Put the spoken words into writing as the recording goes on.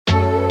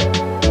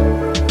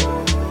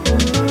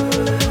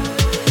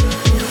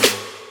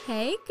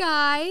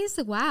guys.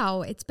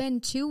 Wow, it's been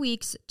 2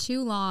 weeks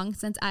too long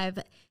since I've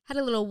had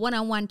a little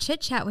one-on-one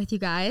chit chat with you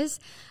guys.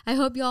 I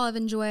hope you all have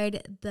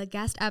enjoyed the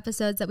guest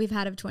episodes that we've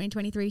had of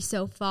 2023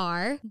 so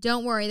far.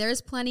 Don't worry, there's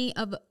plenty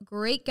of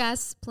great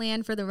guests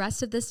planned for the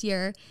rest of this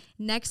year.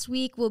 Next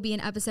week will be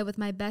an episode with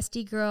my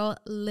bestie girl,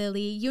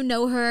 Lily. You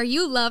know her,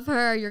 you love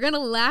her, you're gonna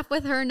laugh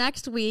with her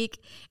next week.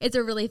 It's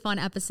a really fun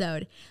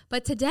episode.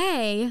 But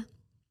today,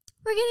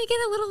 we're going to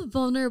get a little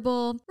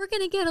vulnerable. We're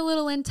going to get a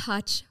little in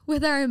touch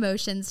with our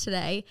emotions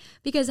today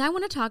because I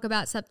want to talk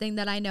about something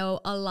that I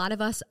know a lot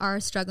of us are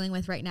struggling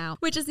with right now,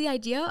 which is the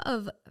idea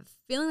of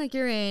feeling like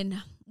you're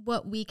in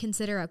what we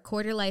consider a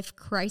quarter life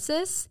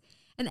crisis.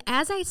 And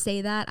as I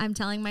say that, I'm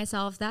telling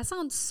myself that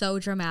sounds so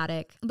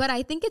dramatic, but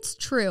I think it's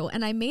true.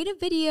 And I made a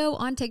video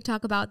on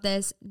TikTok about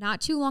this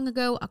not too long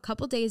ago, a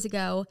couple days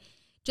ago,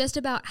 just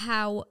about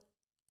how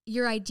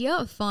your idea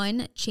of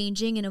fun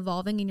changing and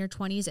evolving in your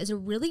 20s is a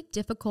really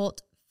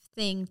difficult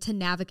thing to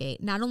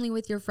navigate, not only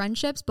with your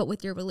friendships, but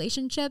with your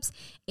relationships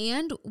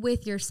and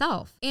with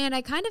yourself. And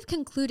I kind of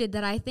concluded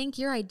that I think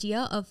your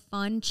idea of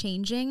fun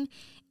changing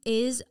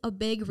is a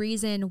big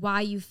reason why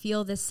you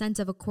feel this sense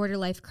of a quarter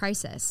life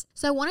crisis.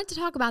 So I wanted to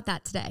talk about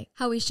that today,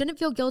 how we shouldn't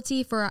feel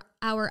guilty for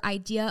our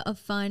idea of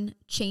fun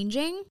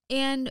changing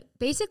and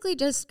basically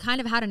just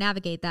kind of how to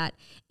navigate that.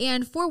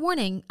 And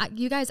forewarning,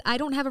 you guys, I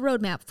don't have a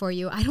roadmap for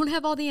you. I don't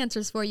have all the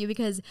answers for you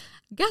because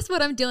guess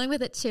what? I'm dealing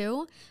with it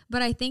too.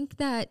 But I think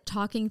that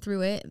talking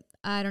through it,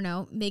 I don't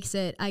know, makes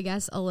it, I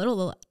guess, a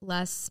little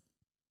less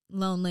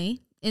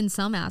lonely in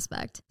some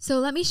aspect. So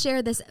let me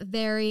share this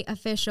very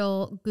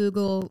official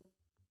Google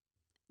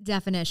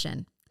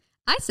definition.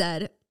 I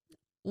said,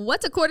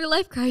 what's a quarter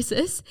life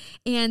crisis?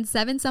 And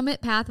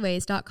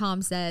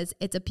 7summitpathways.com says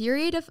it's a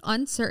period of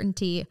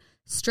uncertainty,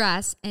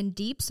 stress, and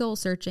deep soul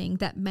searching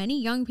that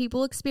many young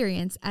people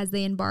experience as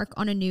they embark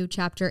on a new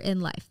chapter in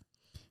life.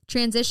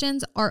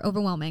 Transitions are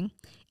overwhelming.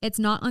 It's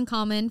not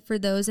uncommon for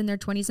those in their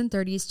 20s and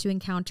 30s to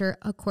encounter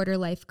a quarter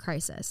life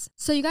crisis.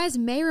 So you guys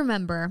may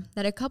remember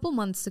that a couple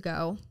months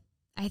ago,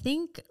 I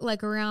think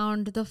like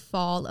around the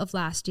fall of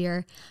last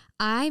year,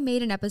 I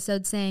made an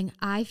episode saying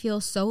I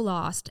feel so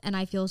lost and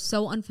I feel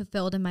so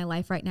unfulfilled in my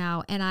life right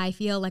now. And I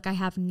feel like I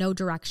have no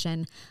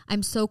direction.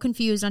 I'm so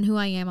confused on who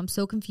I am. I'm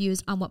so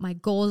confused on what my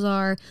goals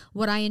are,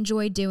 what I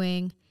enjoy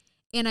doing.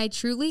 And I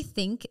truly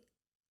think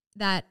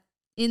that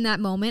in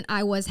that moment,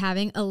 I was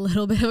having a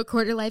little bit of a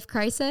quarter life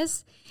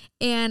crisis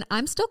and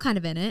I'm still kind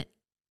of in it.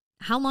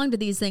 How long do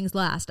these things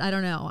last? I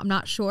don't know. I'm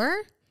not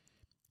sure.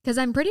 Because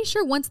I'm pretty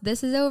sure once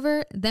this is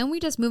over, then we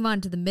just move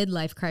on to the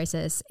midlife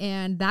crisis.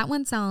 And that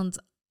one sounds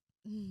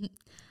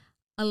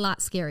a lot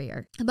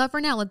scarier. But for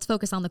now, let's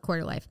focus on the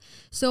quarter life.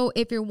 So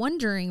if you're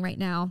wondering right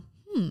now,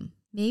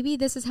 maybe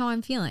this is how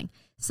I'm feeling.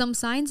 Some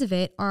signs of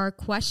it are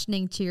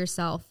questioning to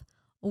yourself,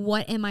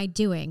 what am I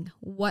doing?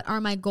 What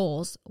are my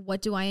goals?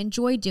 What do I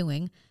enjoy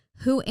doing?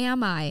 Who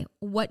am I?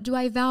 What do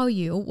I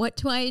value? What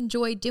do I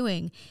enjoy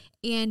doing?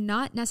 And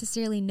not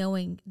necessarily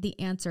knowing the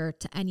answer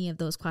to any of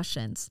those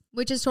questions,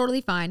 which is totally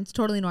fine. It's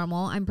totally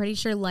normal. I'm pretty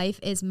sure life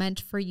is meant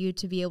for you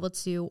to be able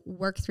to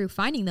work through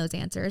finding those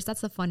answers.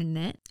 That's the fun in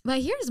it.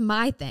 But here's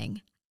my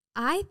thing.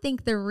 I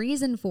think the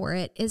reason for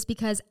it is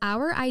because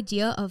our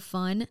idea of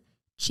fun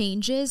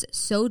changes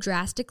so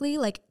drastically,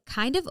 like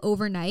kind of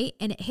overnight,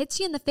 and it hits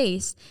you in the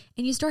face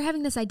and you start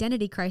having this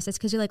identity crisis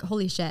because you're like,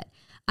 holy shit,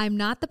 I'm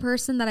not the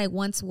person that I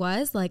once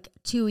was like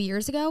 2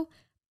 years ago,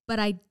 but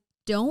I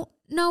don't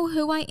know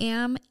who I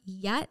am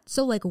yet.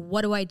 So like,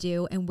 what do I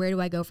do and where do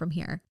I go from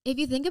here? If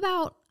you think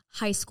about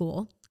high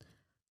school,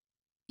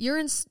 you're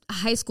in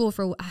high school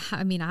for,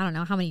 I don't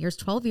know how many years,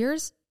 12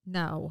 years?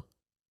 No,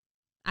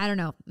 I don't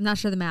know. I'm not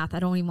sure the math. I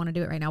don't even want to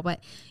do it right now,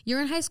 but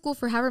you're in high school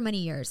for however many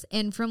years.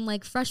 And from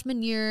like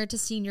freshman year to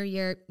senior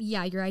year,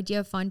 yeah, your idea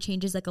of fun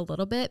changes like a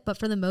little bit, but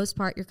for the most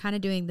part, you're kind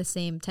of doing the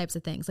same types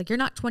of things. Like you're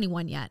not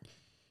 21 yet.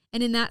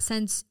 And in that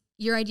sense,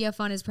 your idea of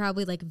fun is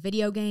probably like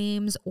video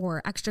games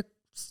or extra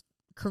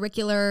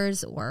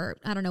curriculars or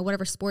I don't know,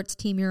 whatever sports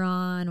team you're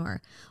on or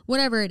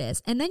whatever it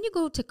is. And then you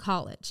go to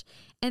college.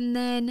 And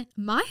then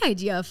my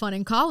idea of fun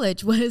in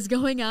college was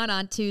going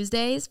on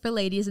Tuesdays for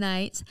ladies'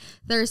 nights,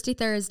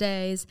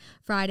 Thursdays,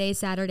 Fridays,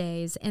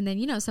 Saturdays. And then,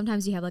 you know,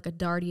 sometimes you have like a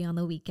darty on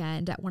the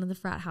weekend at one of the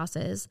frat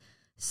houses.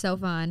 So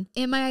fun.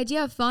 And my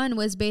idea of fun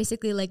was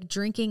basically like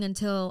drinking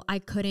until I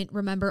couldn't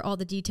remember all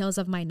the details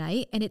of my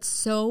night. And it's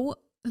so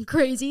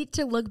crazy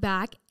to look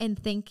back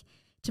and think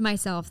to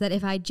myself that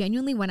if I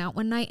genuinely went out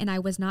one night and I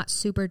was not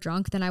super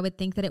drunk, then I would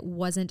think that it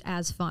wasn't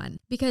as fun.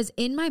 Because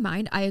in my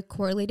mind, I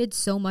correlated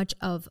so much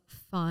of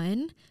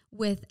fun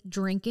with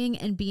drinking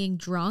and being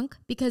drunk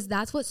because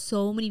that's what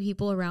so many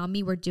people around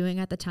me were doing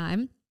at the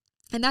time.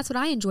 And that's what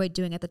I enjoyed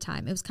doing at the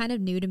time. It was kind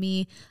of new to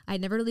me. I'd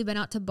never really been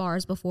out to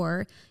bars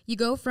before. You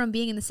go from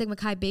being in the Sigma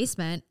Chi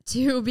basement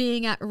to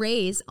being at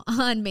Ray's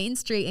on Main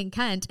Street in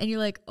Kent. And you're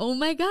like, oh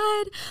my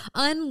God,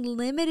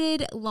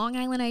 unlimited Long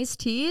Island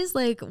iced teas.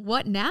 Like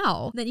what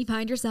now? Then you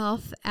find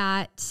yourself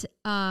at,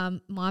 I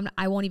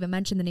won't even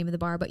mention the name of the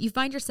bar, but you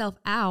find yourself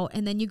out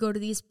and then you go to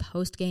these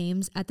post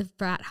games at the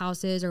frat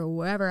houses or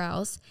wherever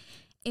else.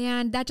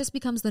 And that just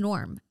becomes the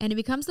norm. And it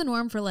becomes the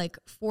norm for like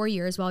 4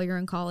 years while you're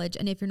in college.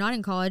 And if you're not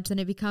in college, then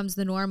it becomes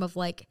the norm of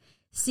like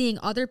seeing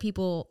other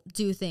people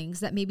do things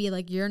that maybe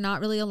like you're not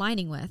really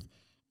aligning with.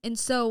 And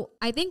so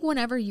I think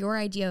whenever your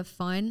idea of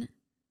fun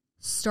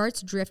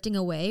starts drifting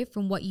away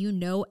from what you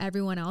know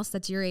everyone else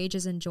that's your age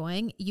is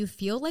enjoying, you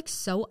feel like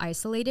so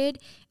isolated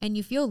and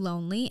you feel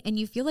lonely and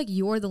you feel like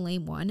you're the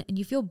lame one and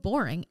you feel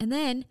boring. And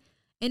then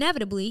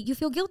inevitably you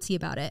feel guilty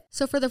about it.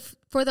 So for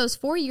those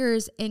 4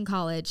 years in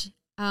college,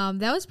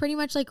 that was pretty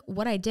much like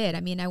what I did.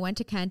 I mean, I went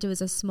to Kent. It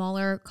was a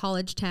smaller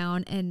college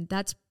town, and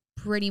that's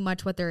pretty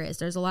much what there is.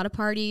 There's a lot of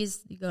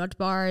parties. You go out to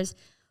bars,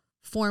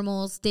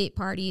 formals, date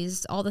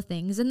parties, all the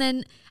things. And then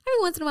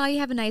every once in a while you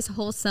have a nice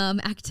wholesome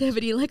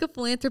activity like a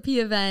philanthropy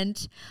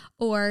event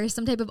or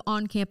some type of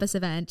on-campus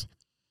event.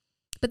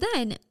 But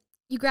then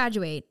you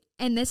graduate.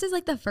 And this is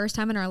like the first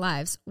time in our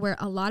lives where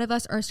a lot of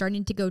us are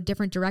starting to go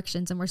different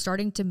directions and we're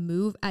starting to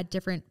move at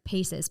different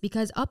paces,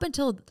 because up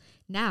until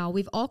now,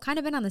 we've all kind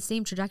of been on the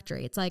same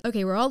trajectory. It's like,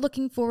 okay, we're all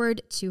looking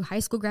forward to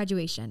high school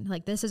graduation.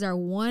 Like this is our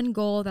one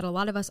goal that a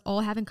lot of us all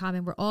have in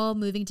common. We're all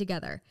moving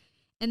together.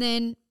 And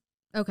then,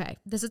 okay,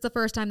 this is the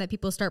first time that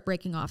people start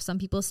breaking off. Some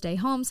people stay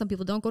home. Some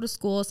people don't go to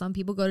school. Some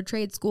people go to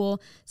trade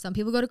school. Some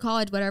people go to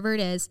college, whatever it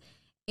is.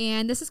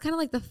 And this is kind of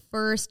like the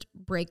first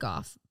break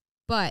off.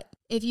 But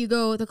if you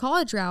go the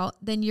college route,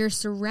 then you're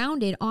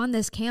surrounded on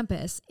this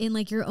campus in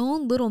like your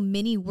own little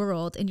mini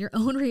world in your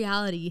own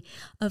reality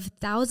of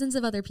thousands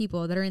of other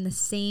people that are in the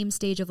same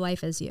stage of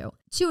life as you,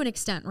 to an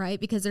extent, right?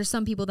 Because there's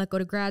some people that go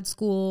to grad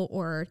school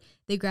or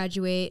they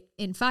graduate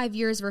in 5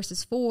 years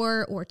versus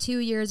 4 or 2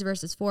 years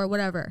versus 4,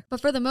 whatever. But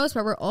for the most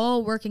part, we're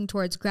all working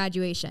towards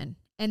graduation.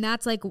 And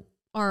that's like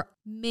our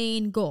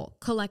main goal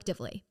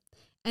collectively.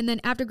 And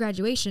then after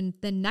graduation,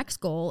 the next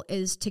goal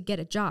is to get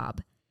a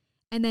job.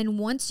 And then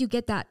once you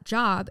get that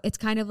job, it's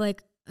kind of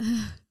like,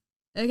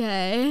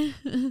 okay,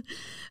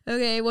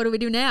 what do we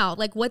do now?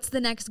 Like, what's the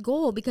next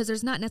goal? Because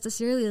there's not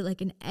necessarily like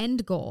an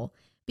end goal.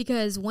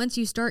 Because once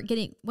you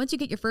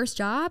get your first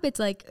job, it's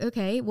like,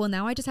 okay, well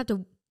now I just have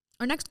to,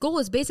 our next goal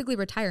is basically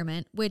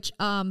retirement, which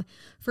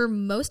for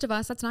most of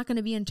us, that's not going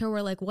to be until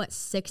we're like,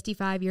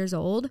 65 years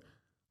old.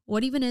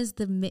 What even is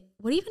the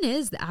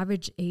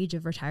average age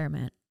of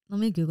retirement? Let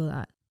me Google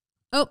that.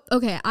 Oh,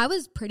 okay. I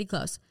was pretty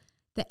close.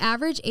 The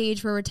average age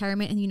for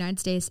retirement in the United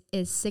States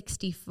is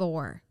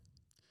 64.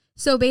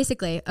 So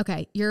basically,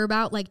 okay, you're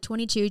about like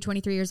 22,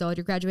 23 years old.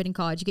 You're graduating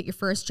college. You get your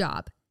first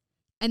job.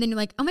 And then you're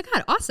like, oh my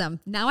God, awesome.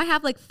 Now I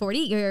have like 40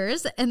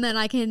 years and then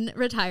I can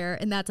retire.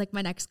 And that's like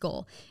my next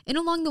goal. And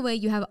along the way,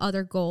 you have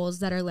other goals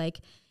that are like,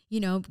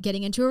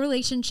 getting into a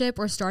relationship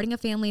or starting a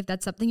family if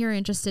that's something you're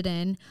interested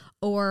in,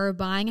 or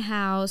buying a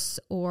house,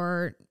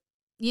 or,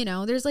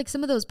 there's like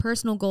some of those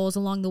personal goals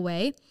along the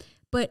way.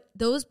 But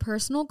those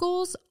personal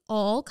goals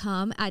all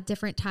come at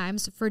different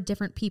times for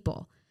different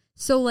people.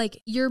 So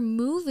like you're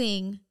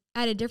moving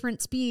at a different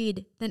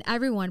speed than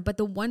everyone, but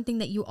the one thing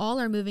that you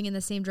all are moving in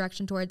the same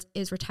direction towards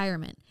is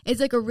retirement.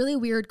 It's like a really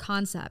weird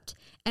concept.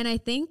 And I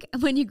think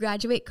when you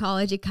graduate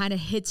college, it kind of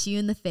hits you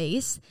in the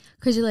face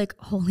because you're like,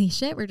 holy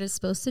shit, we're just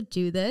supposed to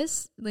do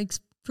this like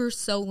for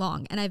so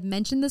long. And I've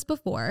mentioned this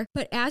before,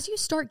 but as you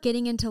start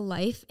getting into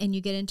life and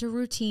you get into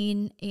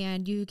routine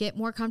and you get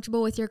more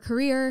comfortable with your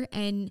career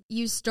and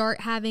you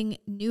start having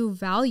new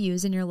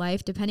values in your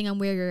life, depending on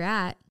where you're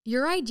at,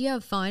 your idea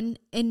of fun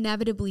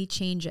inevitably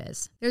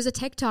changes. There's a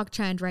TikTok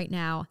trend right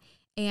now,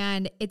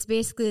 and it's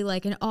basically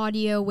like an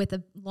audio with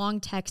a long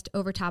text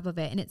over top of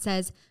it. And it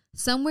says,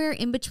 somewhere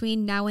in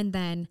between now and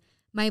then,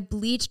 my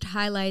bleached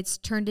highlights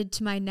turned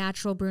into my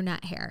natural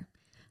brunette hair.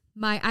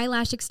 My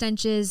eyelash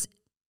extensions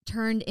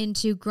turned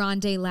into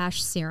Grande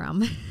Lash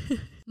Serum.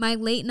 My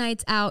late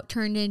nights out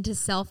turned into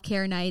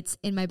self-care nights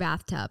in my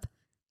bathtub.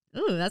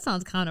 Ooh, that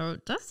sounds kind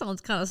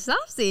of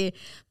saucy.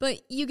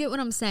 But you get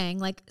what I'm saying.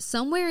 Like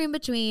somewhere in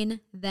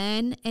between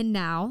then and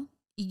now,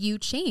 you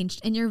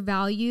changed and your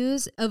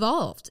values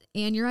evolved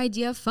and your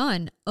idea of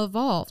fun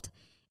evolved.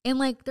 And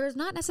like there's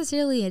not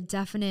necessarily a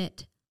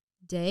definite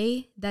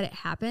day that it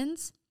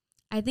happens.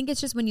 I think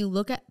it's just when you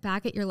look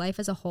back at your life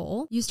as a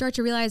whole, you start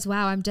to realize,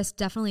 wow, I'm just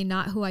definitely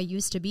not who I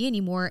used to be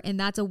anymore. And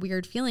that's a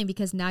weird feeling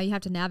because now you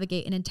have to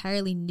navigate an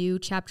entirely new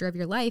chapter of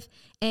your life.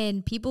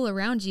 And people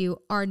around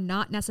you are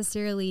not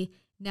necessarily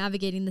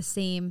navigating the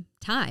same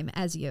time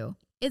as you.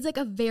 It's like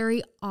a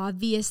very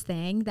obvious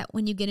thing that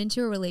when you get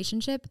into a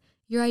relationship,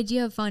 your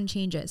idea of fun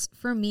changes.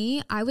 For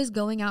me, I was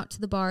going out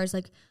to the bars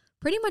like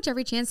pretty much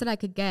every chance that I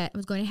could get. I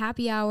was going to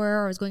happy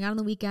hour, or I was going out on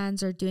the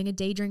weekends, or doing a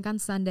day drink on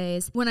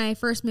Sundays when I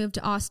first moved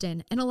to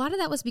Austin. And a lot of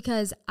that was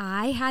because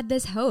I had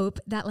this hope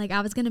that like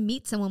I was going to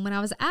meet someone when I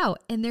was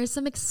out. And there's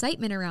some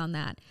excitement around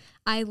that.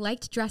 I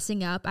liked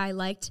dressing up. I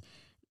liked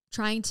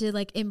trying to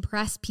like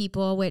impress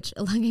people, which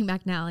looking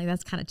back now, like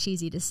that's kind of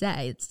cheesy to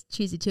say. It's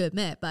cheesy to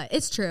admit, but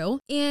it's true.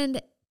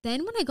 And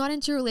then when I got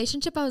into a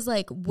relationship, I was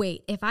like,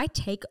 wait, if I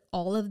take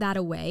all of that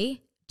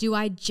away, do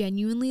I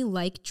genuinely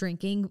like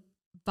drinking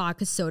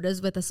vodka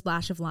sodas with a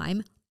splash of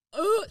lime?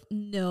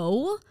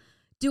 No.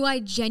 Do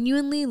I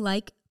genuinely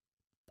like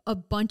a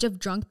bunch of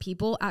drunk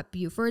people at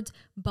Buford's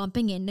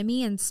bumping into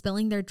me and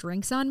spilling their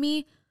drinks on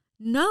me.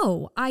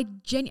 No, I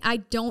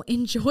don't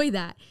enjoy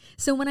that.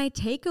 So when I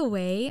take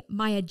away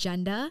my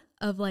agenda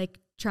of like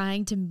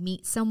trying to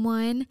meet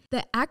someone,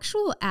 the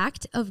actual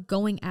act of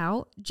going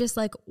out just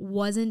like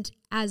wasn't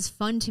as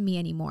fun to me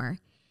anymore.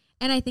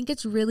 And I think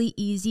it's really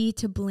easy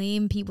to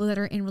blame people that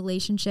are in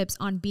relationships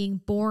on being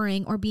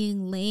boring or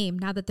being lame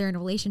now that they're in a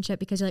relationship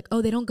because you're like,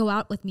 oh, they don't go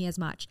out with me as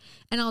much.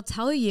 And I'll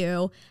tell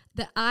you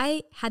that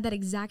I had that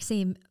exact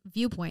same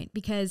viewpoint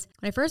because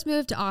when I first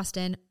moved to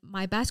Austin,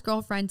 my best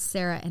girlfriend,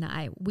 Sarah, and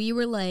we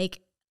were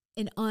like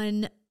an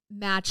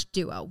unmatched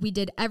duo. We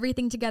did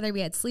everything together. We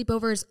had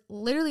sleepovers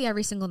literally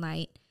every single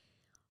night,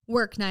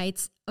 work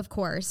nights, of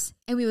course,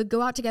 and we would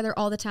go out together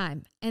all the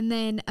time. And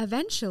then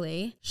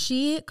eventually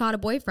she got a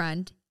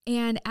boyfriend.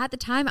 And at the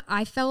time,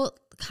 I felt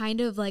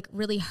kind of like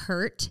really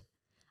hurt.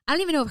 I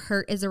don't even know if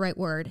hurt is the right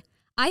word.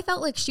 I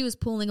felt like she was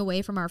pulling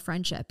away from our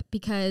friendship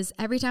because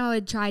every time I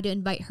would try to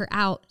invite her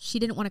out, she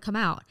didn't want to come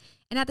out.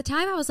 And at the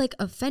time, I was like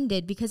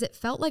offended because it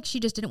felt like she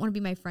just didn't want to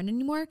be my friend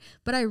anymore.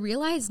 But I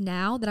realize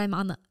now that I'm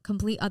on the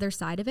complete other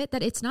side of it,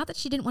 that it's not that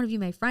she didn't want to be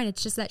my friend.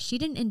 It's just that she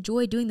didn't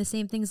enjoy doing the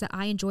same things that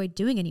I enjoyed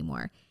doing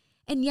anymore.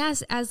 And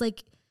yes, as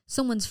like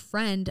someone's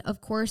friend,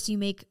 of course, you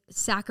make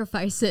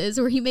sacrifices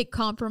or you make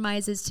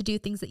compromises to do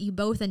things that you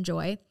both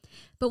enjoy.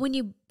 But when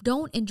you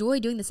don't enjoy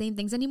doing the same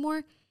things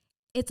anymore,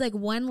 it's like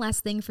one less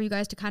thing for you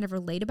guys to kind of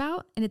relate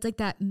about. And it's like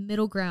that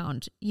middle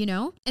ground, you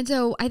know? And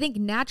so I think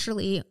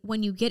naturally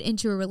when you get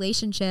into a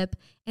relationship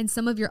and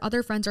some of your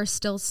other friends are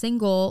still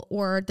single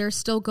or they're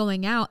still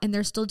going out and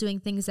they're still doing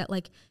things that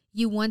like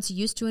you once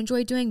used to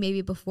enjoy doing,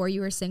 maybe before you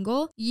were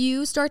single,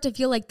 you start to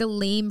feel like the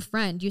lame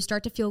friend. You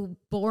start to feel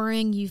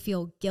boring, you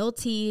feel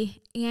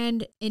guilty,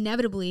 and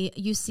inevitably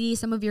you see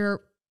some of your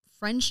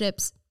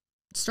friendships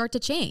start to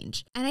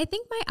change. And I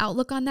think my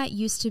outlook on that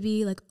used to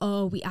be like,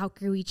 oh, we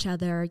outgrew each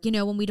other, you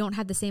know, when we don't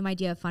have the same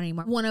idea of fun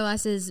anymore. One of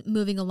us is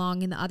moving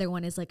along and the other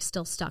one is like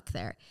still stuck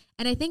there.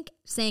 And I think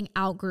saying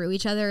outgrew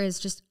each other is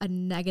just a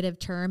negative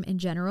term in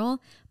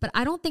general, but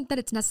I don't think that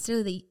it's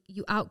necessarily that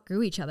you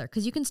outgrew each other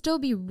because you can still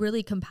be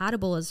really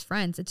compatible as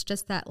friends. It's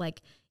just that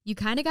like you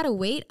kind of got to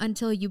wait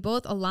until you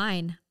both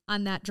align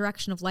on that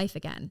direction of life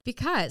again.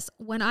 Because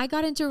when I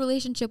got into a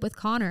relationship with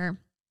Connor,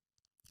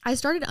 I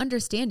started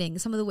understanding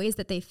some of the ways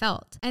that they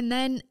felt. And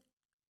then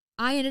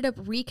I ended up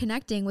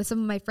reconnecting with some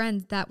of my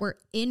friends that were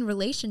in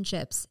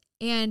relationships.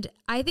 And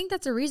I think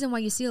that's a reason why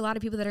you see a lot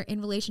of people that are in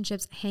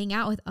relationships hang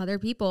out with other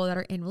people that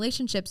are in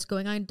relationships,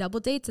 going on double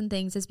dates and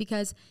things, is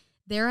because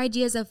their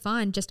ideas of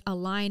fun just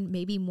align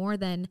maybe more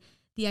than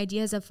the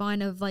ideas of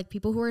fun of like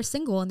people who are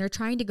single and they're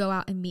trying to go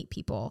out and meet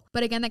people.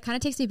 But again, that kind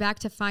of takes me back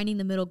to finding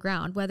the middle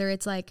ground, whether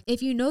it's like,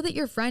 if you know that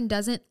your friend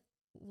doesn't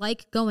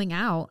like going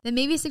out, then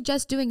maybe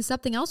suggest doing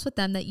something else with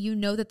them that you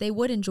know that they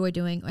would enjoy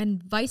doing,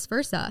 and vice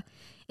versa.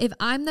 If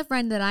I'm the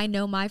friend that I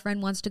know my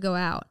friend wants to go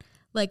out,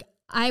 like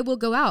I will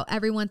go out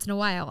every once in a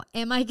while.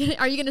 Are you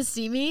going to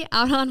see me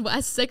out on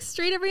West 6th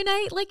Street every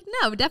night? Like,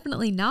 no,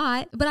 definitely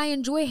not. But I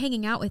enjoy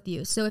hanging out with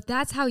you. So if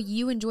that's how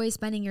you enjoy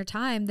spending your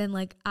time, then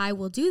like I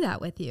will do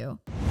that with you.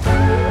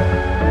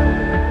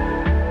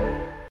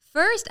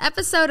 First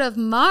episode of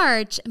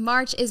March.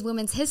 March is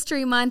Women's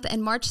History Month,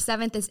 and March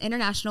 7th is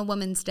International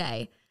Women's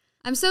Day.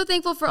 I'm so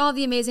thankful for all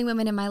the amazing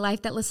women in my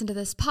life that listen to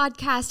this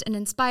podcast and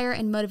inspire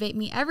and motivate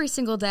me every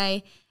single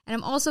day. And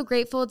I'm also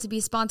grateful to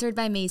be sponsored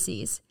by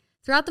Macy's.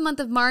 Throughout the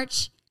month of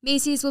March,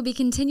 Macy's will be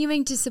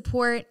continuing to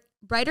support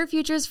brighter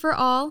futures for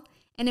all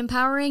and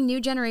empowering new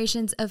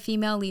generations of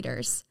female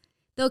leaders.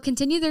 They'll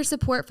continue their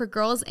support for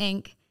Girls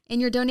Inc.,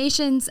 and your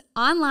donations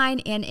online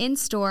and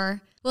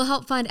in-store will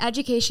help fund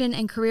education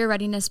and career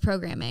readiness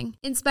programming,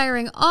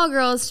 inspiring all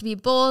girls to be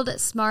bold,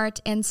 smart,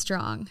 and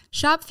strong.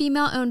 Shop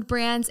female-owned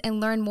brands and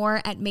learn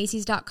more at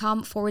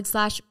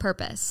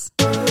Macys.com/purpose.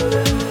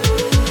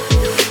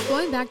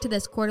 Going back to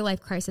this quarter life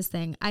crisis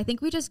thing, I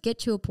think we just get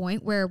to a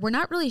point where we're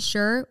not really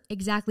sure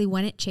exactly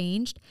when it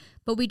changed,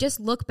 but we just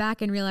look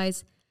back and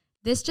realize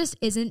this just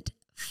isn't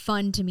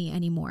fun to me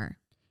anymore.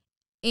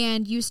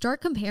 And you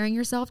start comparing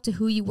yourself to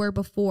who you were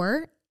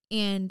before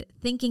and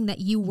thinking that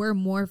you were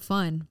more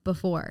fun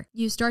before.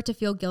 You start to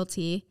feel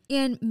guilty.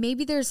 And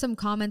maybe there's some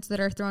comments that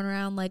are thrown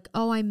around like,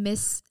 oh, I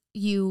miss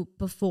you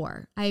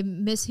before. I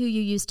miss who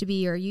you used to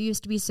be, or you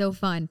used to be so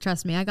fun.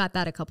 Trust me, I got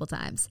that a couple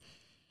times.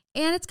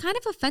 And it's kind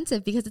of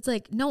offensive because it's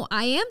like, no,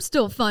 I am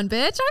still fun,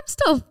 bitch. I'm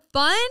still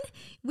fun.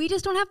 We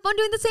just don't have fun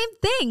doing the same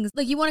things.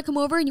 Like, you want to come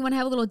over and you want to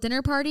have a little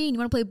dinner party and you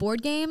want to play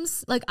board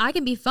games. Like, I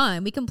can be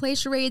fun. We can play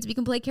charades. We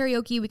can play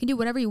karaoke. We can do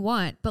whatever you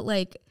want. But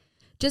like,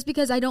 just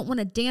because I don't want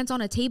to dance on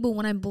a table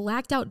when I'm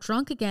blacked out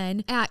drunk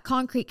again at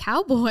Concrete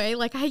Cowboy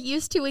like I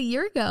used to a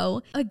year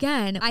ago.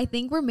 Again, I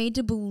think we're made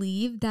to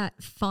believe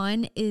that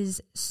fun is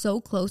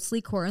so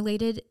closely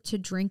correlated to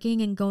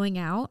drinking and going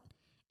out.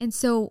 And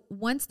so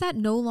once that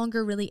no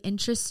longer really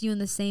interests you in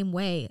the same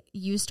way,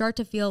 you start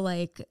to feel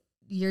like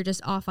you're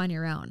just off on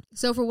your own.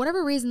 So for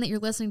whatever reason that you're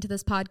listening to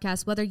this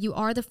podcast, whether you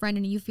are the friend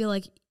and you feel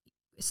like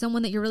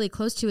someone that you're really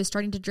close to is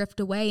starting to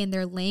drift away and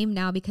they're lame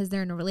now because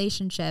they're in a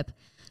relationship,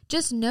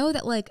 just know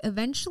that like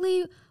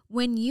eventually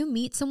when you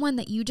meet someone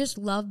that you just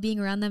love being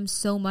around them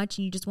so much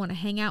and you just want to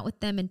hang out with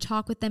them and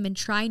talk with them and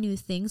try new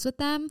things with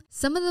them,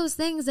 some of those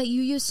things that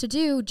you used to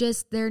do,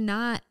 just they're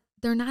not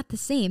the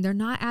same. They're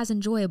not as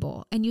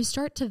enjoyable. And you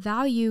start to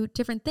value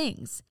different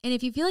things. And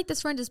if you feel like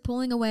this friend is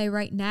pulling away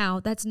right now,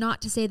 that's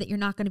not to say that you're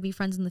not going to be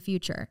friends in the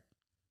future.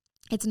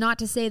 It's not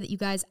to say that you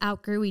guys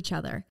outgrew each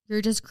other.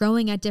 You're just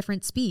growing at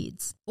different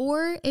speeds.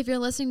 Or if you're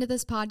listening to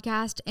this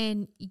podcast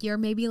and you're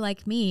maybe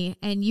like me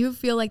and you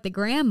feel like the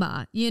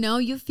grandma,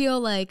 you feel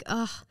like,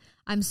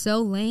 I'm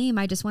so lame.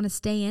 I just want to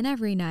stay in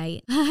every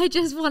night. I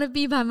just want to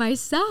be by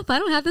myself. I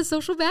don't have the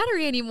social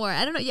battery anymore.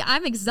 I don't know.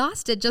 I'm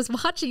exhausted just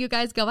watching you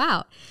guys go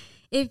out.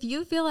 If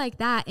you feel like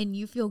that and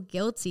you feel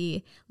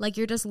guilty, like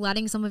you're just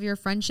letting some of your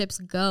friendships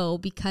go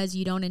because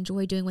you don't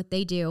enjoy doing what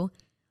they do,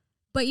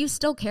 but you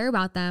still care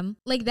about them,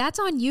 like that's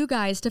on you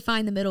guys to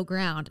find the middle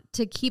ground,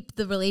 to keep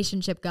the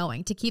relationship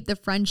going, to keep the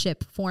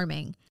friendship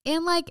forming.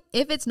 And like,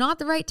 if it's not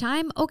the right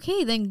time,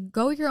 okay, then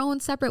go your own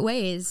separate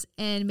ways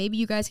and maybe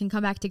you guys can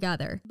come back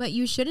together. But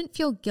you shouldn't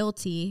feel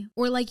guilty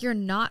or like you're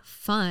not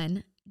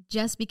fun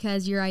just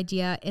because your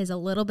idea is a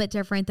little bit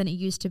different than it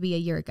used to be a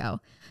year ago.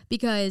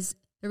 Because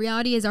the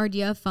reality is our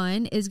idea of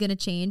fun is going to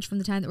change from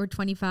the time that we're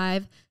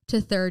 25 to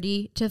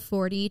 30 to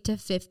 40 to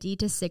 50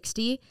 to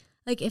 60.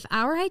 Like if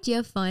our idea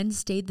of fun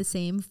stayed the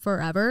same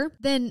forever,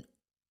 then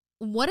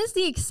what is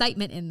the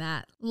excitement in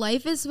that?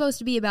 Life is supposed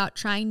to be about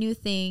trying new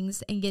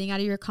things and getting out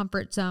of your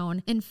comfort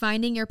zone and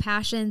finding your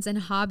passions and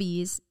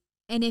hobbies.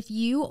 And if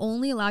you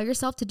only allow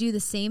yourself to do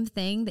the same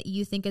thing that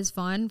you think is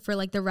fun for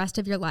like the rest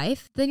of your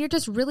life, then you're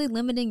just really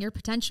limiting your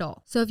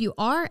potential. So if you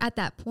are at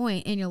that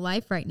point in your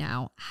life right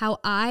now, how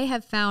I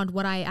have found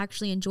what I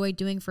actually enjoy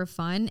doing for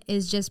fun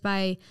is just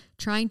by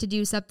trying to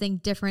do something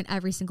different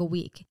every single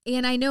week.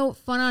 And I know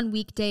fun on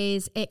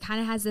weekdays, it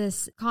kind of has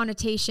this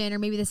connotation or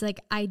maybe this like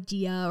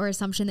idea or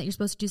assumption that you're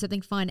supposed to do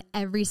something fun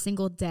every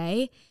single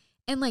day.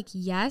 And like,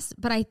 yes,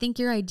 but I think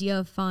your idea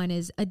of fun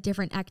is a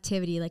different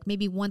activity, like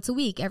maybe once a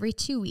week, every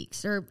 2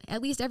 weeks, or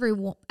at least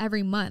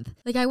every month.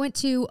 Like I went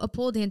to a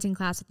pole dancing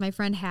class with my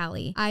friend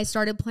Hallie. I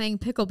started playing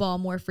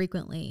pickleball more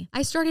frequently.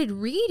 I started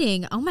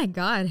reading. Oh my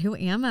God, who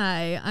am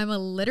I? I'm a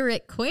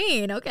literate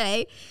queen.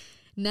 Okay.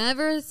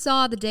 Never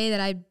saw the day that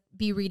I'd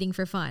be reading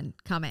for fun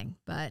coming,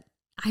 but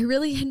I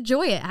really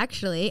enjoy it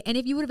actually. And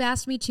if you would have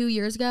asked me 2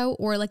 years ago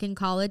or like in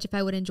college if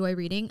I would enjoy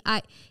reading,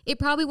 it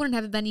probably wouldn't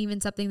have been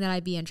even something that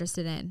I'd be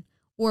interested in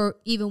or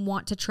even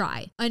want to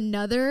try.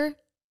 Another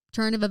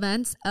turn of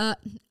events, I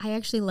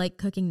actually like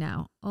cooking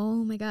now.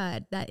 Oh my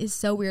God, that is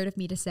so weird of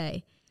me to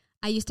say.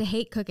 I used to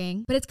hate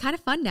cooking, but it's kind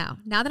of fun now.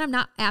 Now that I'm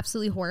not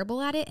absolutely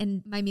horrible at it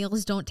and my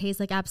meals don't taste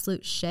like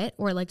absolute shit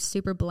or like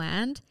super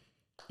bland,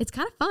 it's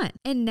kind of fun.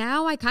 And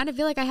now I kind of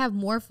feel like I have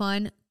more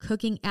fun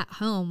cooking at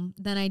home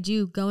than I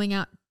do going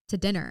out to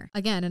dinner.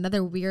 Again,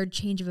 another weird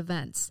change of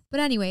events.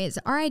 But anyways,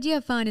 our idea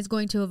of fun is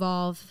going to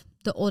evolve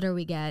the older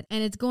we get,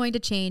 and it's going to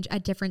change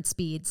at different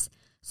speeds.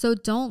 So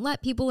don't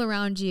let people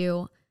around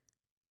you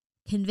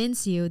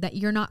convince you that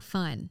you're not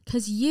fun,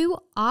 because you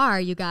are,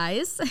 you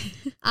guys.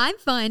 I'm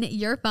fun.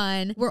 You're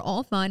fun. We're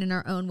all fun in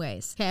our own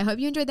ways. Okay, I hope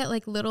you enjoyed that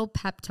like little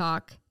pep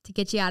talk to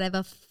get you out of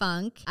a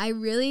funk. I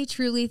really,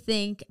 truly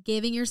think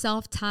giving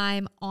yourself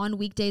time on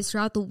weekdays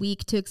throughout the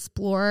week to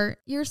explore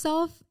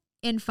yourself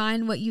and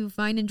find what you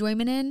find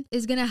enjoyment in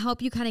is going to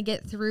help you kind of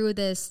get through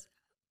this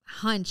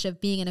hunch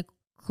of being in a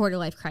quarter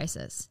life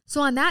crisis. So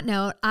on that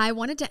note, I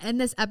wanted to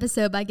end this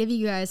episode by giving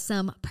you guys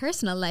some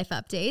personal life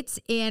updates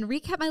and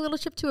recap my little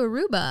trip to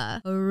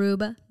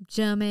Aruba,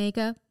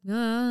 Jamaica.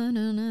 No,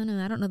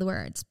 I don't know the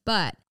words,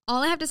 but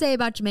all I have to say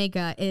about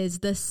Jamaica is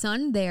the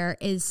sun there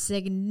is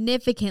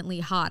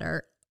significantly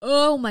hotter.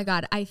 Oh my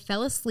God, I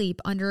fell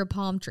asleep under a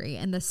palm tree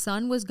and the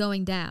sun was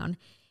going down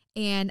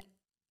and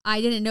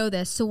I didn't know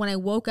this. So when I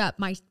woke up,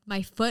 my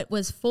foot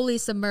was fully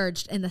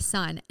submerged in the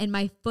sun and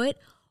my foot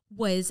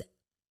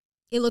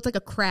it looked like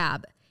a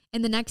crab.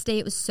 And the next day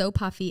it was so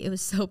puffy. It was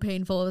so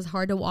painful. It was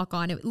hard to walk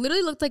on. It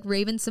literally looked like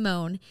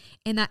Raven-Symoné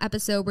in that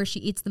episode where she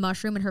eats the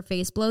mushroom and her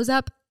face blows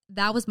up.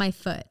 That was my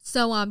foot.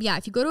 So yeah,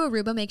 if you go to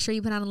Aruba, make sure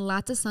you put on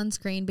lots of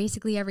sunscreen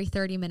basically every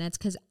 30 minutes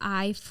because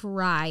I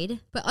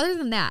fried. But other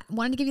than that, I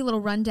wanted to give you a little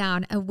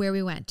rundown of where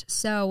we went.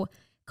 So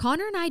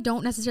Connor and I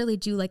don't necessarily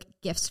do like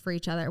gifts for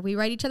each other. We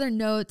write each other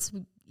notes.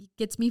 He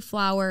gets me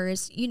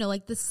flowers,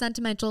 like the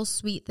sentimental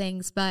sweet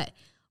things, but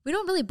we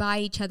don't really buy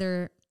each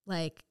other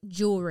like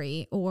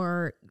jewelry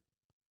or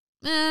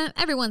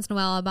every once in a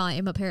while I'll buy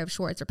him a pair of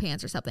shorts or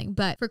pants or something.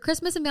 But for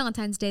Christmas and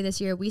Valentine's Day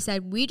this year, we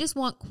said we just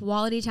want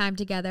quality time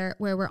together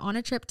where we're on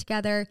a trip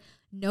together,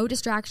 no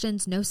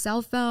distractions, no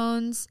cell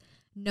phones,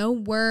 no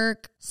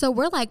work. So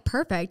we're like,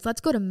 perfect. Let's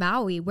go to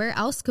Maui. Where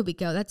else could we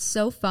go? That's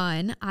so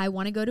fun. I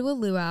want to go to a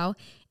luau.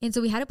 And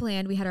so we had it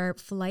planned. We had our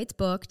flights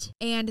booked.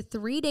 And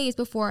 3 days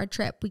before our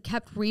trip, we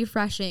kept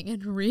refreshing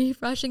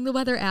the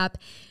weather app.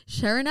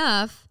 Sure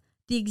enough,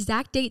 the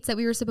exact dates that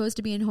we were supposed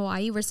to be in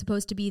Hawaii were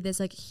supposed to be this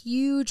like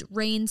huge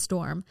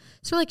rainstorm.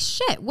 So we're like,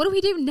 shit, what do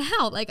we do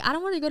now? Like, I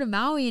don't want to go to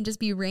Maui and just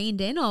be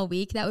rained in all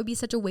week. That would be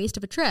such a waste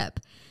of a trip.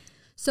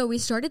 So we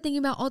started thinking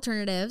about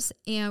alternatives,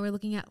 and we're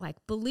looking at like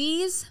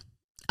Belize,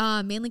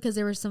 mainly because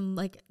there were some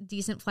like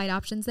decent flight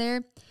options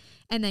there.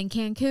 And then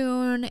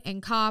Cancun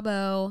and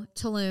Cabo,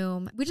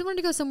 Tulum. We just wanted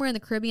to go somewhere in the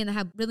Caribbean that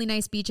had really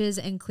nice beaches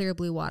and clear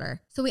blue water.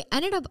 So we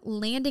ended up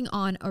landing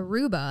on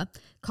Aruba.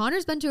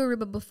 Connor's been to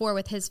Aruba before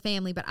with his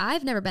family, but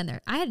I've never been there.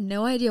 I had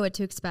no idea what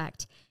to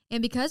expect.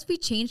 And because we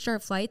changed our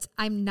flights,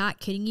 I'm not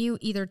kidding you,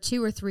 either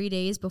 2 or 3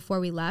 days before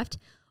we left,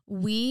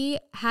 we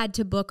had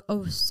to book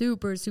a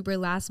super, super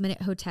last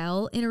minute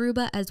hotel in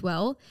Aruba as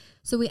well.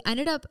 So we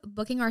ended up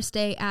booking our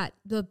stay at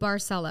the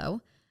Barcelo.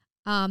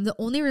 The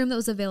only room that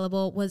was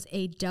available was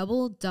a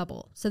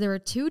double. So there were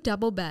 2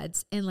 double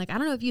beds, and like, I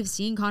don't know if you've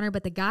seen Connor,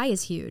 but the guy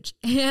is huge.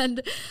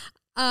 And,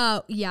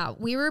 yeah,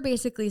 we were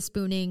basically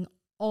spooning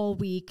all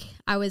week.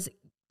 I was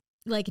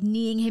like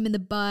kneeing him in the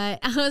butt.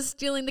 I was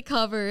stealing the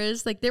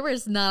covers. Like, there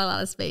was not a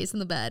lot of space in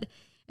the bed,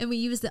 and we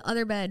used the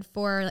other bed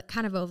for like,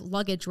 kind of a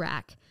luggage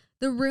rack.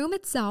 The room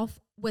itself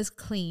was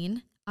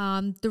clean.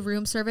 The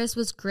room service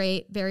was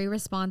great, very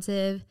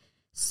responsive,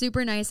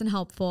 super nice and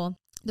helpful.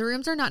 The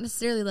rooms are not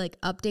necessarily like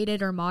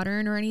updated or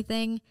modern or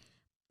anything.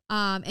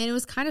 And it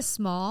was kind of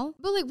small,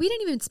 but like we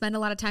didn't even spend a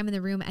lot of time in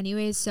the room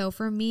anyways. So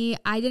for me,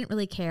 I didn't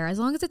really care. As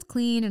long as it's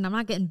clean and I'm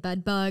not getting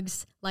bed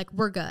bugs, like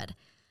we're good.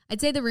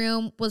 I'd say the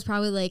room was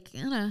probably like,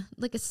 I don't know,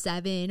 like a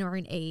 7 or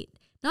an 8.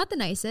 Not the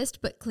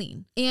nicest, but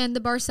clean. And the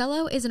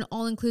Barcelo is an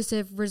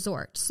all-inclusive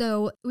resort.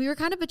 So we were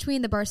kind of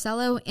between the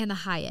Barcelo and the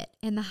Hyatt.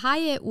 And the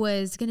Hyatt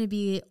was going to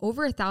be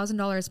over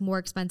 $1,000 more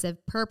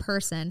expensive per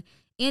person.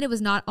 And it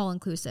was not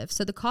all-inclusive.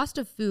 So the cost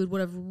of food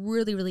would have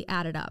really, really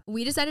added up.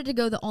 We decided to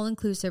go the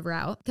all-inclusive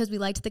route because we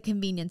liked the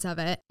convenience of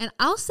it. And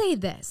I'll say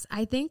this,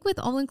 I think with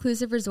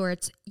all-inclusive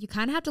resorts, you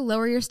kind of have to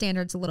lower your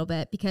standards a little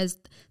bit because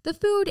the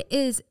food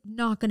is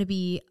not going to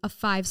be a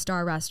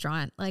 5-star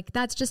restaurant. Like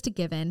that's just a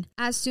given.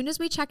 As soon as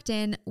we checked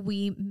in,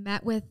 we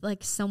met with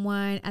like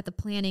someone at the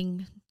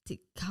planning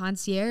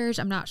concierge.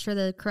 I'm not sure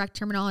the correct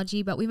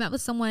terminology, but we met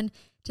with someone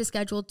to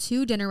schedule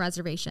 2 dinner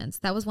reservations.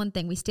 That was one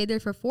thing. We stayed there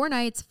for 4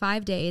 nights,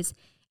 5 days,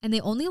 and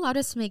they only allowed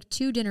us to make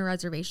 2 dinner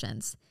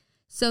reservations.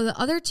 So the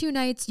other 2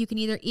 nights, you can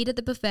either eat at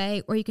the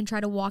buffet or you can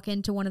try to walk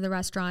into one of the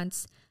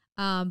restaurants,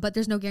 but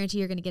there's no guarantee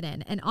you're going to get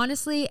in. And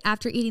honestly,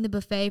 after eating the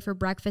buffet for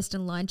breakfast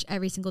and lunch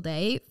every single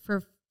day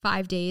for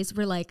 5 days,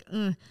 we're like,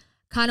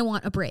 kind of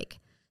want a break.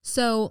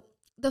 So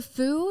the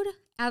food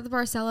at the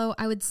Barcelo,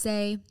 I would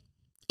say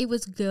it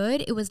was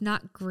good. It was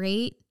not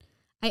great.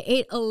 I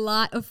ate a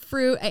lot of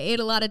fruit. I ate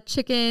a lot of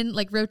chicken,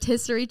 like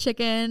rotisserie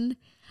chicken.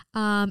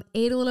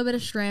 Ate a little bit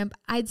of shrimp.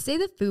 I'd say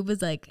the food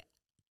was like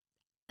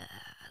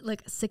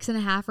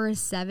 6.5 or a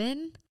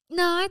 7.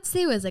 No, I'd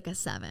say it was like a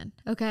 7.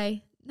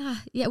 Okay.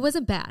 Yeah, it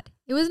wasn't bad.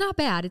 It was not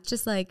bad. It's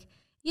just like,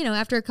 you know,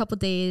 after a couple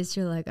days,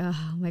 you're like,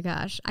 oh my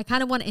gosh, I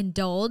kind of want to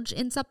indulge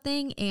in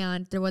something,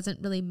 and there wasn't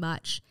really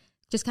much,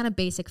 just kind of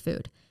basic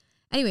food.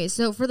 Anyway,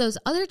 so for those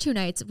other 2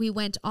 nights, we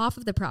went off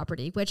of the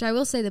property, which I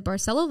will say the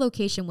Barcelo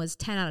location was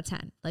 10 out of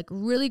 10. Like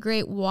really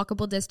great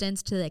walkable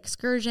distance to the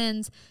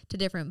excursions, to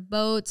different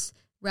boats,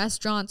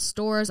 restaurants,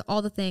 stores,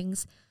 all the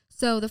things.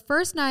 So the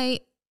first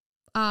night,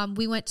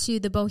 we went to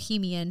the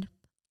Bohemian.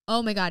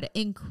 Oh my God,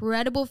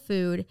 incredible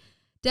food.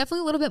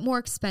 Definitely a little bit more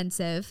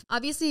expensive.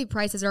 Obviously,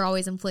 prices are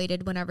always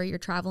inflated whenever you're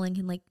traveling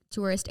in like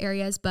tourist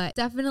areas, but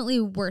definitely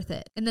worth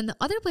it. And then the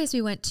other place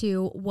we went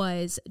to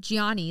was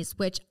Gianni's,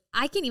 which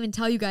I can't even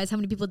tell you guys how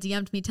many people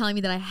DM'd me telling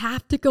me that I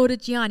have to go to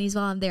Gianni's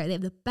while I'm there. They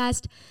have the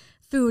best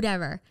food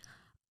ever.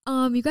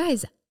 You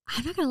guys,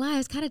 I'm not gonna lie, I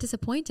was kind of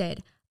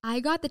disappointed. I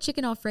got the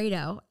chicken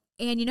Alfredo,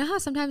 and you know how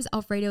sometimes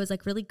Alfredo is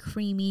like really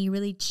creamy,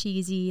 really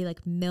cheesy,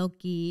 like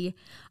milky.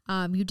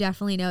 You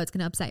definitely know it's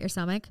gonna upset your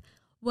stomach.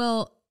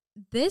 Well,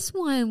 this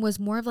one was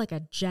more of like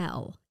a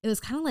gel. It was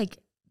kind of like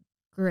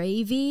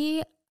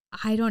gravy.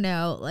 I don't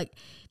know. Like,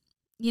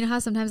 you know how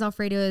sometimes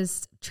Alfredo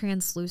is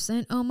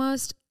translucent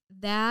almost?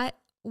 That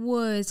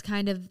was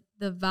kind of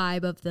the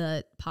vibe of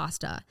the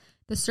pasta.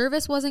 The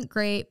service wasn't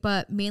great,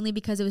 but mainly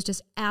because it was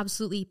just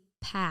absolutely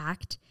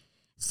packed.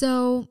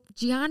 So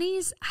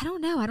Gianni's, I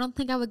don't know. I don't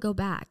think I would go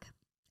back.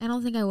 I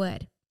don't think I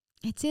would.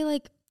 I'd say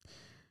like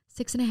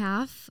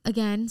 6.5,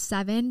 again,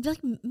 7, like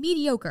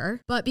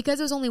mediocre. But because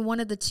it was only one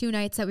of the 2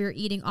 nights that we were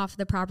eating off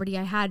the property,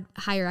 I had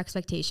higher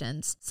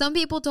expectations. Some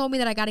people told me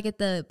that I got to get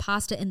the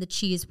pasta and the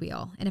cheese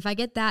wheel. And if I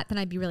get that, then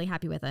I'd be really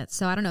happy with it.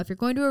 So I don't know, if you're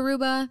going to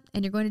Aruba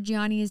and you're going to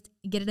Gianni's,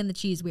 get it in the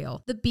cheese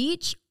wheel. The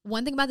beach,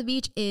 one thing about the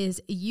beach is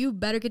you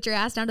better get your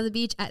ass down to the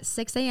beach at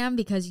 6 a.m.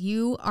 because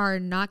you are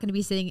not going to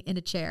be sitting in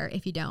a chair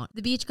if you don't.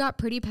 The beach got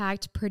pretty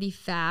packed pretty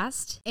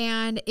fast,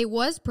 and it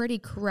was pretty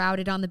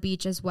crowded on the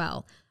beach as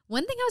well.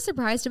 One thing I was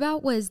surprised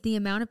about was the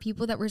amount of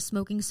people that were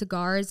smoking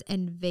cigars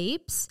and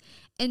vapes.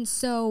 And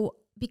so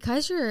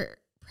because you're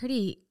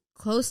pretty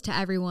close to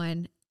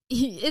everyone,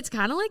 it's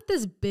kind of like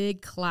this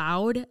big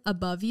cloud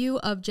above you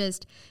of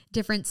just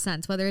different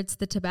scents, whether it's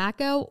the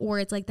tobacco or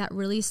it's like that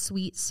really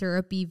sweet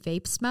syrupy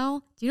vape smell.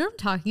 Do you know what I'm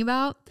talking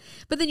about?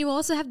 But then you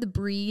also have the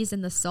breeze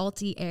and the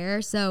salty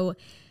air. So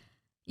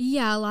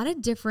yeah, a lot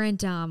of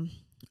different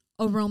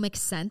aromatic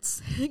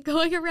scents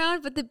going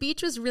around, but the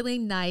beach was really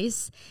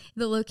nice.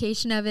 The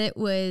location of it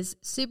was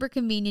super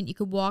convenient. You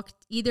could walk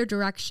either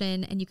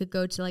direction and you could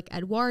go to like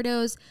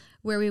Eduardo's,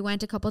 where we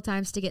went a couple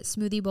times to get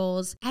smoothie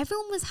bowls.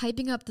 Everyone was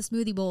hyping up the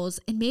smoothie bowls,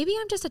 and maybe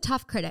I'm just a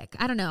tough critic.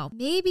 I don't know.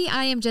 Maybe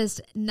I am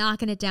just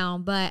knocking it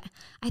down, but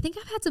I think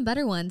I've had some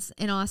better ones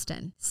in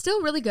Austin.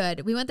 Still really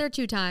good. We went there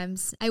 2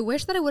 times. I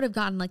wish that I would have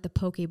gotten like the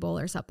poke bowl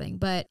or something,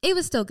 but it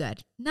was still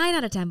good. 9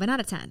 out of 10, but not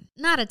a 10.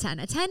 Not a 10.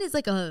 A 10 is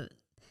like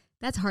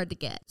that's hard to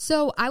get.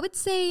 So I would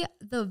say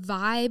the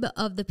vibe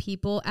of the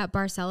people at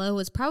Barcelo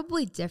was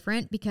probably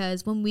different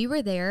because when we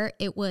were there,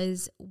 it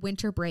was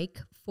winter break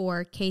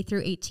for K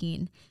through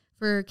 18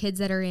 for kids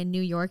that are in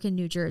New York and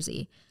New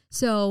Jersey.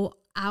 So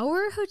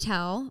our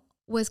hotel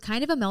was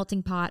kind of a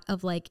melting pot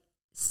of like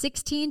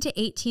 16 to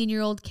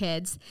 18-year-old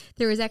kids.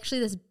 There was actually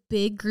this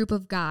big group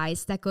of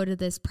guys that go to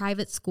this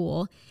private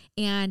school,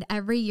 and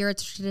every year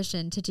it's a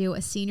tradition to do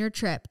a senior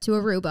trip to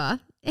Aruba,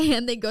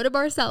 and they go to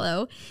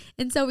Barcelo.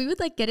 And so we would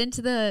like get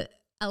into the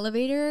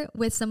elevator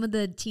with some of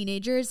the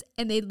teenagers,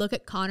 and they'd look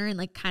at Connor and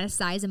like kind of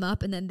size him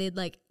up, and then they'd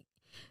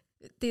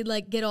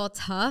get all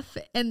tough,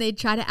 and they'd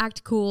try to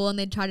act cool, and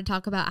they'd try to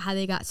talk about how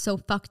they got so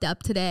fucked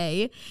up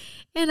today.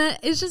 And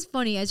it's just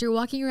funny as you're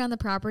walking around the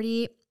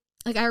property.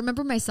 Like, I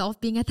remember myself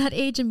being at that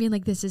age and being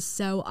like, this is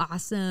so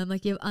awesome.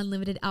 Like, you have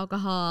unlimited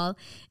alcohol.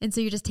 And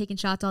so you're just taking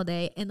shots all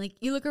day. And like,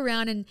 you look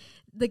around and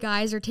the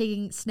guys are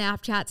taking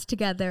Snapchats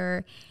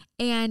together.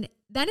 And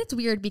then it's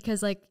weird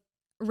because like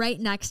right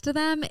next to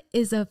them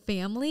is a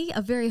family,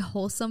 a very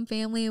wholesome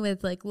family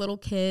with like little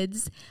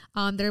kids.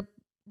 They're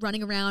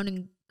running around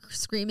and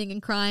screaming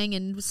and crying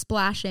and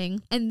splashing.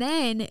 And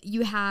then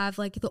you have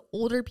like the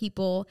older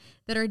people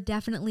that are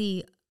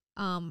definitely,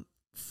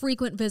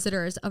 frequent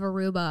visitors of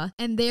Aruba,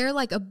 and they're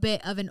like a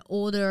bit of an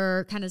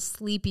older, kind of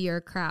sleepier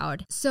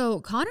crowd.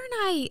 So Connor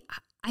and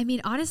I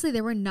mean, honestly,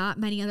 there were not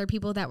many other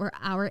people that were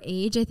our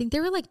age. I think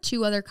there were like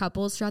 2 other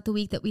couples throughout the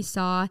week that we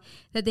saw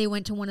that they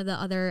went to one of the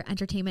other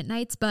entertainment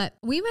nights. But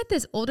we met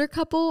this older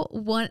couple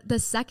the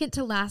second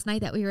to last night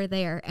that we were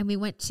there, and we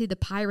went to the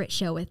pirate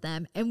show with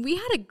them, and we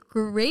had a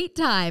great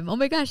time. Oh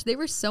my gosh, they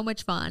were so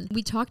much fun.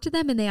 We talked to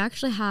them, and they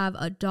actually have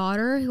a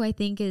daughter who I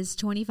think is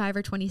 25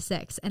 or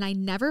 26, and I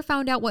never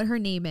found out what her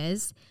name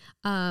is.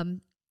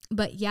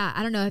 But yeah,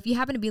 I don't know if you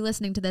happen to be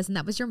listening to this and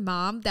that was your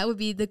mom, that would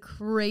be the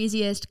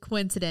craziest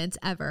coincidence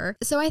ever.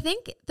 So I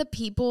think the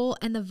people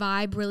and the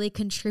vibe really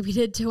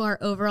contributed to our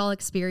overall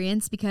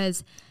experience,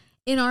 because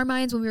in our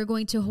minds, when we were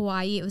going to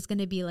Hawaii, it was going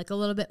to be like a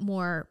little bit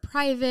more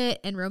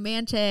private and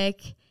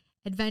romantic,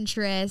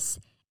 adventurous,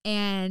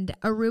 and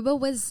Aruba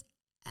was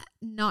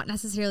not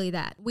necessarily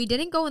that. We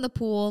didn't go in the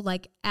pool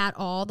like at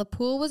all. The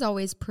pool was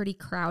always pretty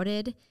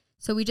crowded.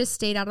 So we just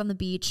stayed out on the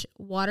beach.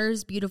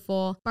 Water's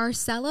beautiful.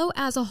 Barcelo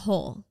as a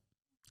whole.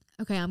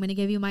 Okay, I'm going to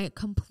give you my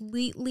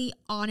completely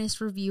honest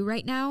review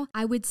right now.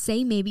 I would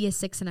say maybe a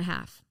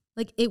 6.5.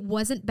 Like, it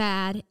wasn't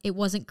bad. It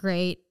wasn't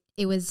great.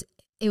 It was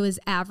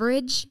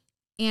average.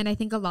 And I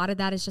think a lot of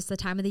that is just the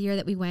time of the year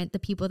that we went, the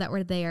people that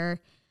were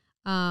there.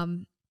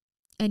 And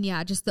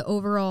yeah, just the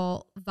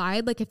overall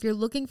vibe. Like, if you're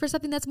looking for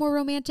something that's more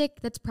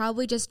romantic, that's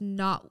probably just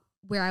not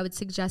where I would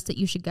suggest that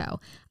you should go.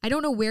 I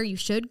don't know where you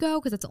should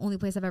go because that's the only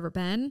place I've ever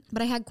been.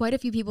 But I had quite a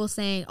few people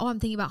saying, oh, I'm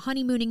thinking about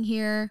honeymooning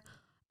here.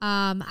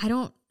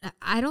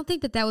 I don't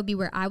think that would be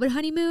where I would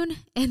honeymoon.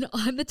 And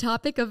on the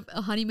topic of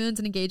honeymoons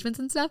and engagements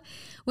and stuff,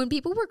 when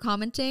people were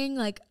commenting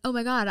like, oh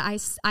my God, I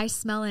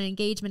smell an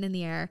engagement in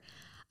the air.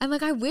 I'm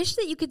like, I wish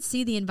that you could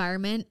see the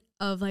environment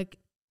of like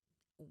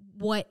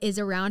what is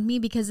around me,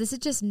 because this is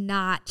just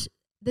not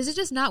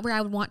where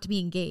I would want to be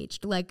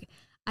engaged. Like,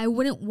 I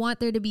wouldn't want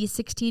there to be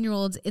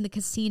 16-year-olds in the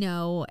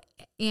casino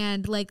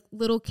and like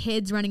little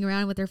kids running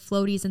around with their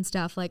floaties and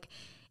stuff. Like,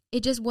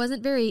 it just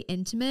wasn't very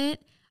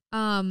intimate.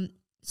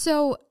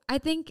 So I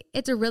think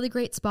it's a really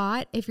great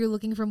spot if you're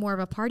looking for more of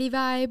a party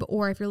vibe,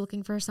 or if you're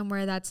looking for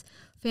somewhere that's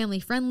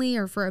family friendly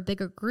or for a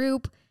bigger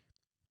group.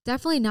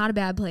 Definitely not a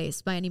bad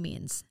place by any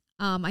means.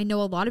 I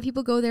know a lot of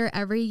people go there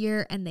every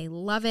year and they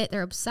love it.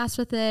 They're obsessed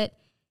with it.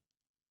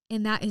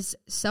 And that is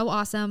so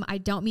awesome. I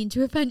don't mean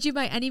to offend you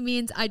by any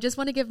means. I just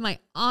want to give my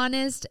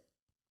honest,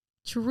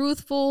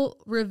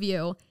 truthful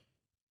review.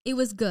 It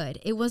was good.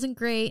 It wasn't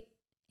great.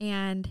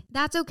 And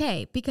that's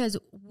okay, because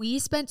we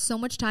spent so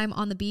much time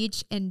on the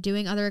beach and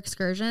doing other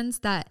excursions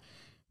that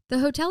the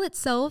hotel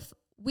itself,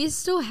 we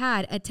still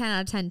had a 10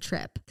 out of 10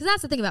 trip. Because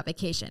that's the thing about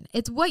vacation.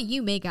 It's what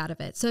you make out of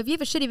it. So if you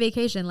have a shitty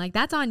vacation, like,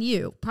 that's on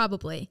you,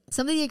 probably.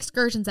 Some of the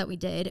excursions that we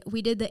did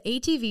the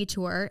ATV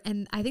tour,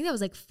 and I think that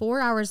was like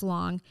 4 hours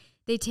long.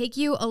 They take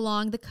you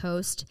along the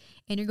coast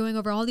and you're going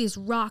over all these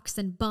rocks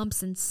and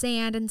bumps and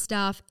sand and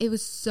stuff. It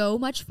was so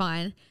much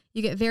fun.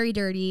 You get very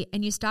dirty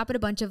and you stop at a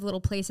bunch of little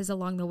places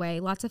along the way.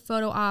 Lots of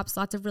photo ops,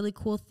 lots of really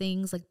cool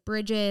things like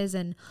bridges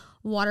and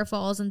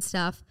waterfalls and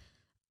stuff.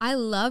 I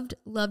loved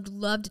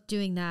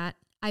doing that.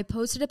 I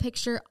posted a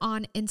picture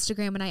on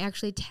Instagram and I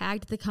actually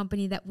tagged the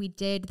company that we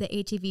did the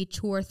ATV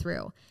tour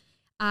through.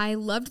 I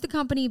loved the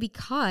company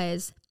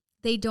because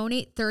they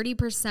donate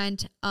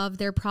 30% of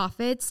their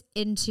profits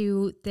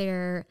into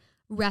their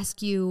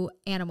rescue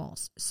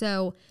animals.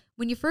 So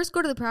when you first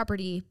go to the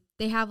property,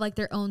 they have like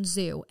their own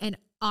zoo. And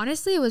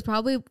honestly, it was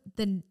probably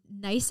the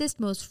nicest,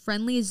 most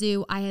friendly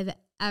zoo I have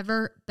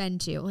ever been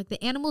to. Like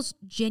the animals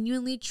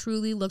genuinely,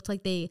 truly looked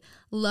like they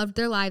loved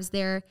their lives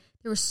there.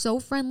 They were so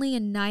friendly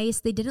and nice.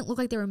 They didn't look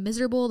like they were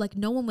miserable. Like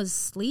no one was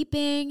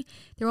sleeping.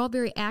 They were all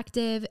very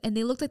active and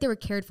they looked like they were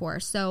cared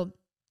for. So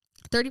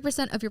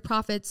 30% of your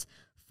profits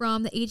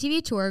from the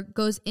ATV tour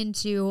goes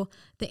into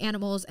the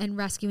animals and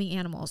rescuing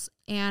animals.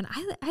 And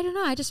I don't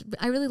know,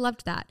 I really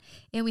loved that.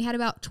 And we had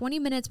about 20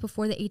 minutes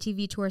before the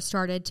ATV tour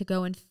started to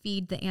go and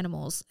feed the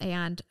animals.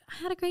 And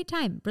I had a great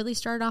time. Really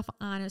started off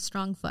on a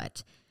strong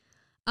foot.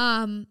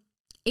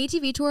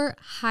 ATV tour,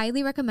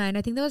 highly recommend.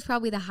 I think that was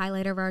probably the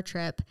highlight of our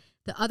trip.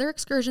 The other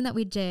excursion that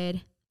we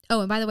did, oh,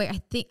 and by the way,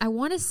 I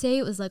want to say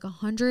it was like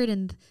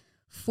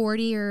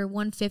 140 or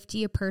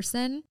 150 a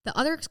person. The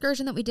other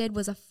excursion that we did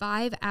was a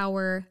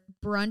 5-hour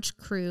brunch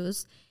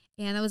cruise,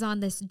 and that was on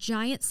this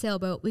giant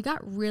sailboat. We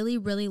got really,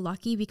 really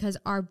lucky because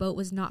our boat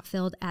was not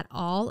filled at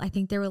all. I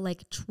think there were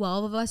like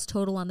 12 of us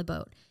total on the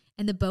boat.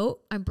 And the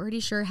boat, I'm pretty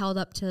sure, held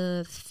up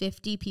to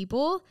 50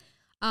 people.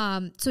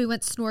 So we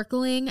went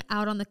snorkeling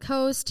out on the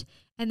coast,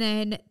 and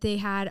then they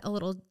had a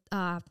little,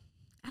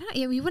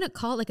 you wouldn't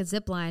call it like a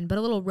zip line, but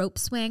a little rope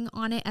swing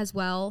on it as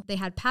well. They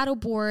had paddle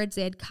boards,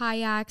 they had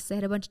kayaks, they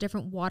had a bunch of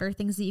different water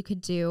things that you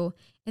could do.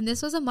 And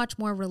this was a much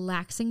more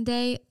relaxing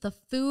day. The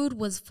food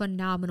was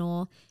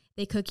phenomenal.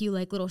 They cook you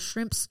like little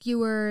shrimp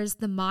skewers,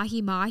 the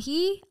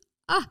mahi-mahi.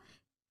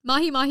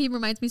 Mahi-mahi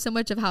reminds me so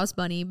much of House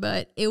Bunny,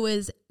 but it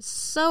was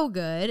so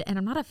good. And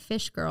I'm not a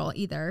fish girl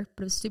either,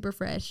 but it was super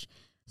fresh.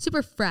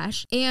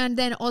 And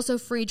then also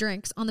free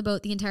drinks on the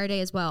boat the entire day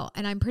as well.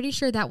 And I'm pretty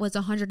sure that was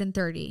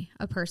 130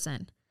 a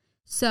person.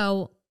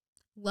 So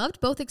loved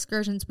both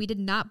excursions. We did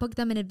not book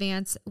them in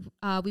advance.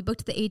 We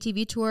booked the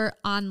ATV tour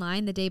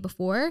online the day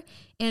before.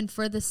 And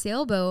for the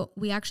sailboat,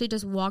 we actually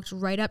just walked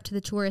right up to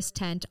the tourist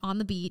tent on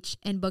the beach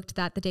and booked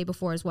that the day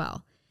before as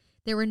well.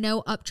 There were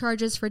no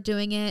upcharges for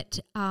doing it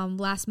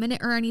last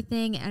minute or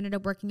anything. It ended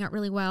up working out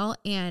really well.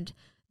 And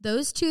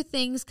those two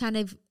things, kind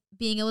of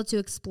being able to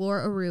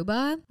explore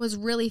Aruba, was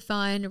really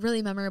fun,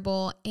 really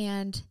memorable,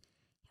 and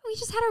we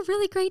just had a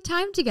really great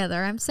time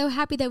together. I'm so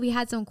happy that we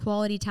had some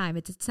quality time.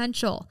 It's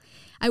essential.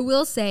 I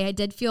will say I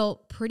did feel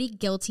pretty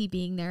guilty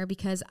being there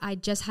because I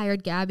just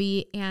hired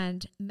Gabby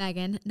and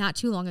Megan not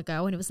too long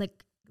ago, and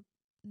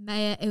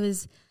it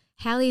was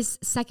Hallie's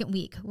second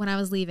week when I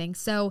was leaving.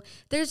 So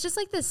there's just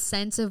like this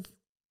sense of,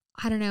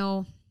 I don't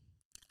know,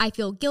 I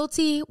feel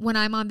guilty when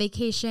I'm on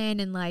vacation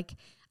and like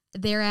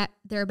they're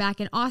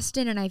back in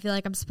Austin, and I feel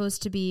like I'm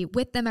supposed to be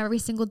with them every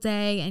single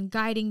day and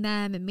guiding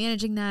them and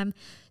managing them.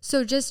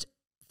 So just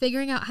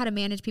figuring out how to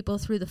manage people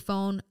through the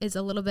phone is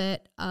a little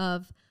bit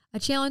of a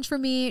challenge for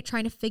me,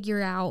 trying to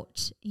figure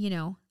out,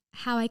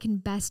 how I can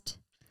best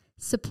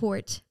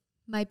support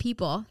my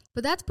people.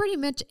 But that's pretty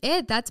much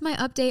it. That's my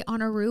update on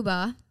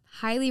Aruba.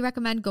 Highly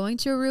recommend going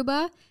to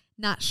Aruba.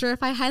 Not sure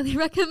if I highly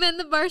recommend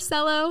the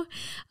Barcelo,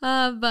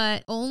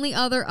 but only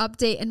other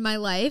update in my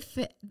life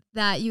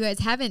that you guys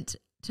haven't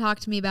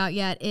talked to me about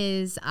yet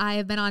is I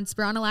have been on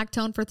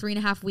spironolactone for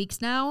 3.5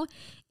 weeks now,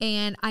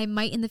 and I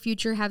might in the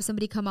future have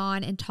somebody come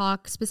on and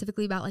talk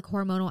specifically about like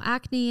hormonal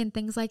acne and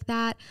things like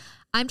that.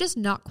 I'm just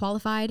not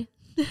qualified.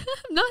 I'm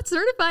not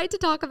certified to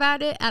talk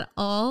about it at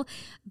all,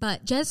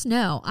 but just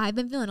know I've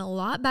been feeling a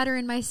lot better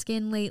in my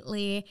skin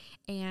lately,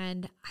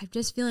 and I'm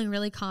just feeling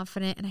really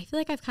confident, and I feel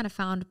like I've kind of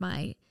found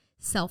my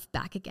self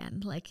back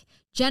again. Like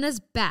Jenna's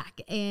back,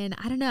 and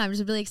I don't know, I'm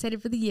just really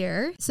excited for the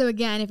year. So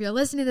again, if you're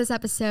listening to this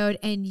episode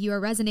and you are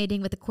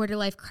resonating with the quarter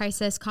life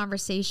crisis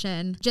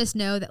conversation, just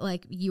know that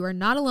like you are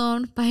not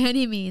alone by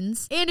any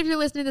means. And if you're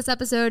listening to this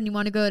episode and you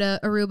want to go to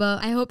Aruba,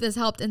 I hope this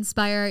helped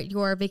inspire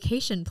your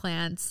vacation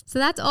plans. So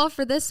that's all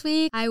for this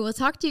week. I will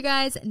talk to you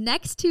guys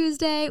next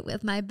Tuesday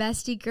with my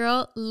bestie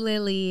girl,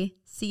 Lily.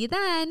 See you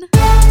then.